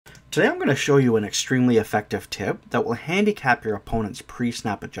Today I'm going to show you an extremely effective tip that will handicap your opponent's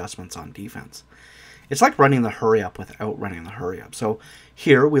pre-snap adjustments on defense. It's like running the hurry up without running the hurry up. So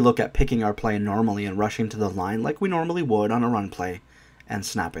here we look at picking our play normally and rushing to the line like we normally would on a run play and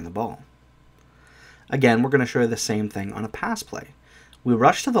snapping the ball. Again, we're going to show you the same thing on a pass play. We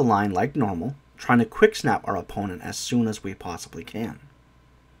rush to the line like normal, trying to quick snap our opponent as soon as we possibly can.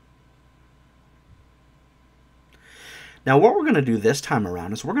 Now what we're going to do this time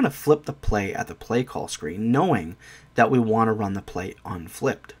around is we're going to flip the play at the play call screen, knowing that we want to run the play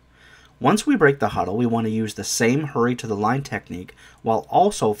unflipped. Once we break the huddle, we want to use the same hurry to the line technique while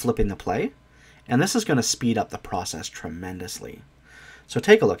also flipping the play, and this is going to speed up the process tremendously. So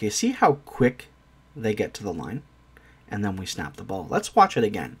take a look. You see how quick they get to the line, and then we snap the ball. Let's watch it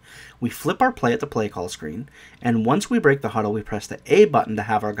again. We flip our play at the play call screen, and once we break the huddle, we press the A button to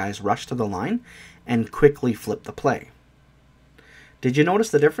have our guys rush to the line and quickly flip the play. Did you notice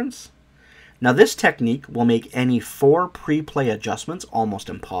the difference? Now this technique will make any 4 pre-play adjustments almost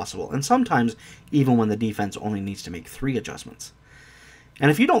impossible, and sometimes even when the defense only needs to make 3 adjustments. And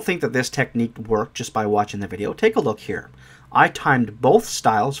if you don't think that this technique worked just by watching the video, take a look here. I timed both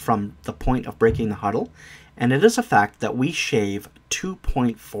styles from the point of breaking the huddle, and it is a fact that we shave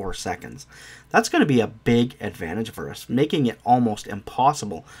 2.4 seconds. That's going to be a big advantage for us, making it almost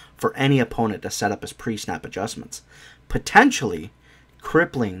impossible for any opponent to set up his pre-snap adjustments, potentially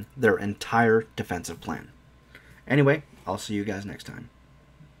crippling their entire defensive plan. Anyway, I'll see you guys next time.